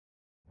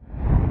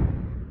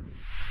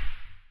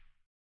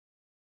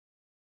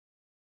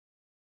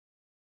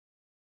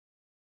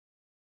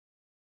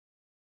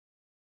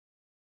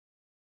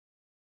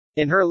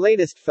In her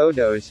latest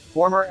photos,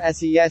 former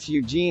SES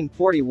Eugene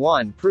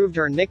 41 proved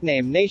her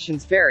nickname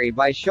Nation's Fairy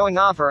by showing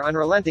off her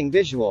unrelenting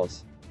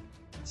visuals.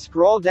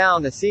 Scroll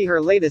down to see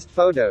her latest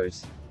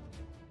photos.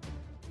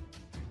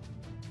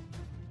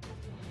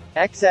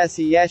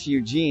 SES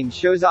Eugene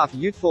shows off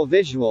youthful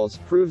visuals,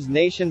 proves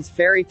Nation's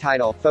Fairy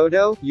title,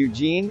 photo,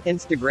 Eugene,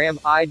 Instagram,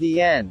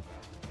 IDN.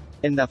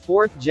 In the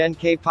 4th-gen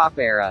K-pop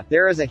era,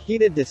 there is a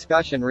heated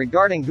discussion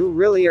regarding who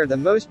really are the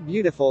most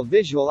beautiful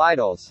visual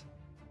idols.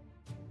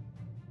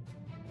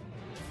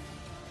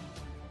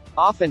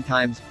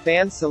 Oftentimes,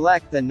 fans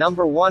select the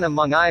number one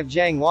among IVE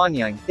Jang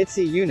Wonyoung,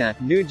 ITZY Yuna,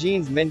 New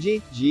Jeans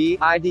Minji, G,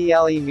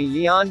 IDLE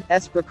Miyeon,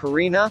 aespa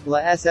Karina,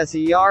 La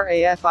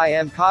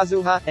SSERAFIM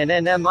Kazuha, and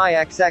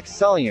NMIXX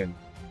Sulyun.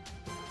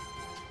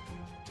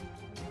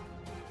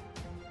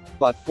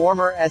 But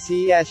former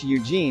SES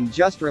Eugene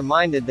just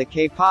reminded the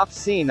K-pop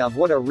scene of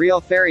what a real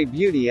fairy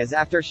beauty is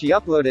after she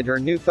uploaded her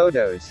new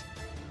photos.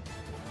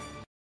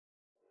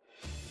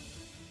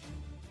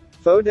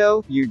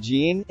 Photo,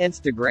 Eugene,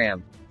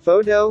 Instagram.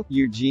 Photo,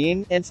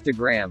 Eugene,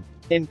 Instagram.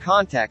 In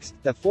context,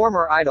 the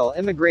former idol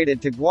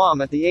immigrated to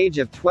Guam at the age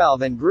of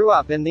 12 and grew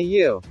up in the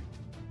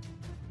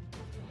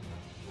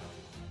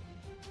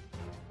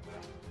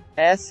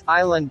U.S.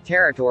 island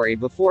territory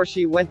before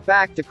she went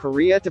back to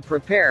Korea to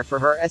prepare for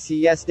her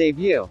SES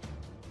debut.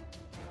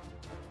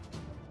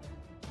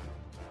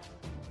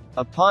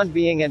 Upon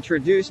being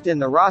introduced in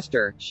the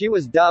roster, she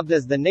was dubbed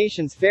as the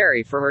nation's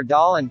fairy for her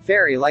doll and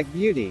fairy-like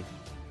beauty.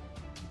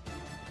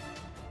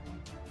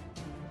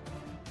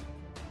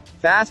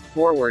 Fast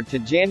forward to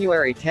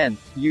January 10,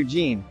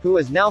 Eugene, who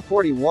is now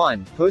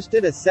 41,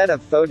 posted a set of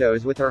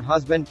photos with her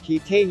husband, Ki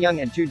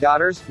Tae-young, and two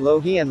daughters,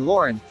 Lo-hee and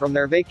Lauren, from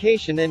their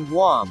vacation in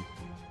Guam.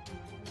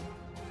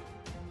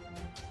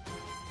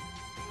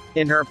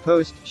 In her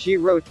post, she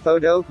wrote,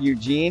 Photo,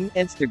 Eugene,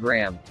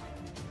 Instagram.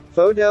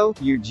 Photo,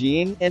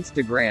 Eugene,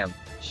 Instagram.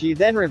 She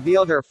then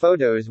revealed her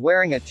photos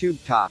wearing a tube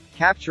top,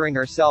 capturing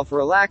herself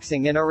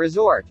relaxing in a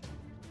resort.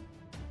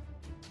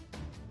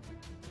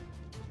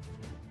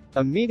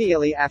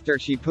 Immediately after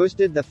she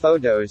posted the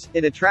photos,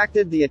 it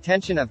attracted the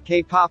attention of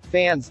K-pop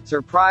fans,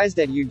 surprised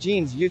at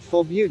Eugene's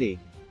youthful beauty.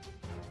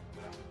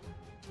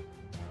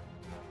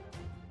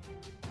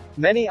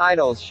 Many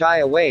idols shy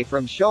away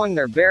from showing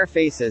their bare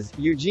faces.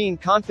 Eugene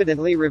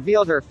confidently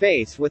revealed her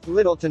face with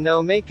little to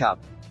no makeup.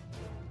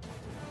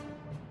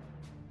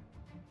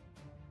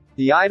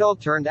 The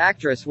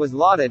idol-turned-actress was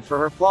lauded for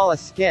her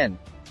flawless skin.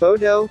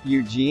 Photo,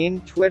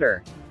 Eugene,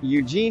 Twitter.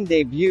 Eugene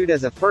debuted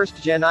as a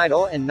first-gen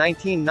idol in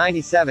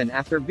 1997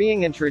 after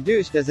being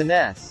introduced as an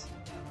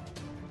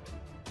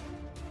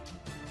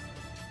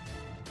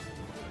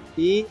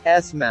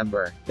SES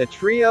member. The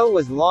trio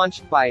was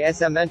launched by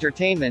SM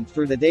Entertainment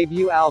through the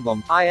debut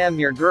album, I Am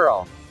Your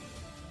Girl.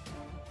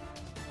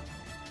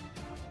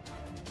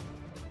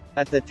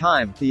 At the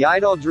time, the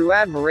idol drew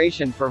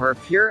admiration for her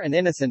pure and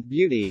innocent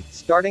beauty,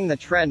 starting the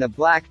trend of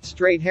black,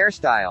 straight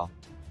hairstyle.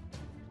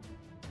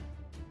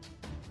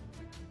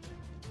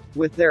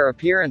 With their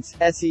appearance,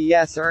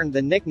 SES earned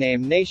the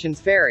nickname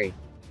Nation's Fairy.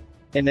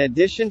 In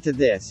addition to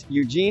this,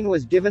 Eugene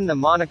was given the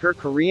moniker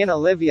Korean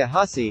Olivia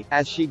Hussey,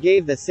 as she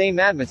gave the same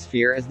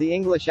atmosphere as the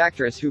English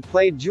actress who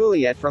played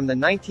Juliet from the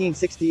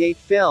 1968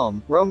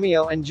 film,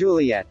 Romeo and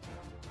Juliet.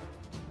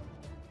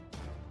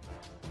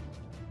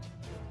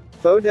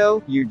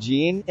 Photo,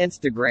 Eugene,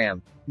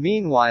 Instagram.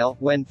 Meanwhile,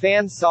 when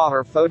fans saw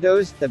her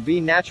photos, the Be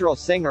Natural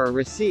singer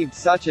received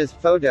such as,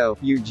 Photo,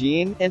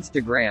 Eugene,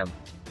 Instagram.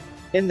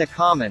 In the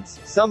comments,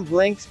 some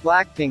Blink's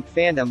Blackpink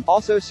fandom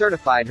also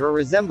certified her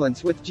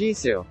resemblance with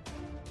Jisoo.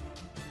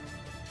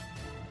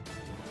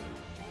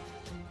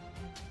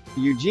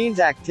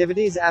 Eugene's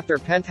activities after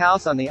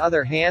Penthouse. On the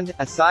other hand,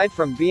 aside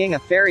from being a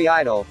fairy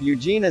idol,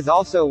 Eugene is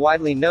also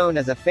widely known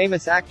as a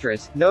famous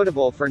actress,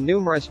 notable for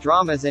numerous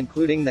dramas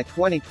including the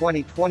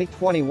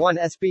 2020-2021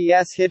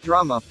 SBS hit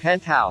drama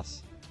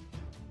Penthouse.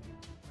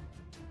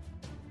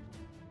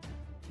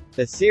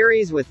 The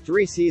series, with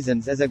 3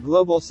 seasons, is a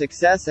global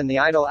success, and the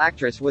idol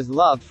actress was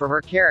loved for her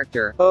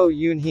character, Oh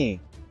Yoon-hee.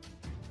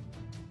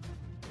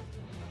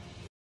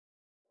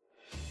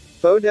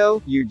 Photo,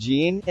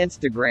 Eugene,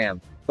 Instagram.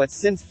 But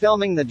since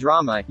filming the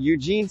drama,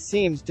 Eugene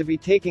seems to be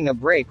taking a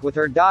break with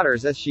her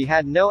daughters as she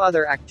had no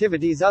other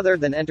activities other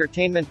than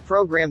entertainment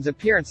programs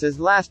appearances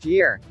last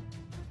year.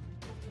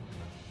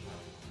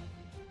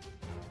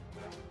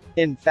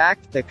 In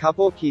fact, the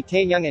couple Ki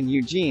Tae-young and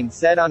Eugene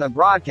said on a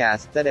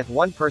broadcast that if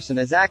one person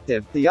is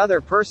active, the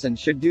other person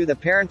should do the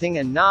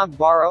parenting and not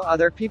borrow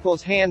other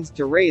people's hands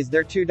to raise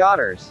their 2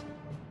 daughters.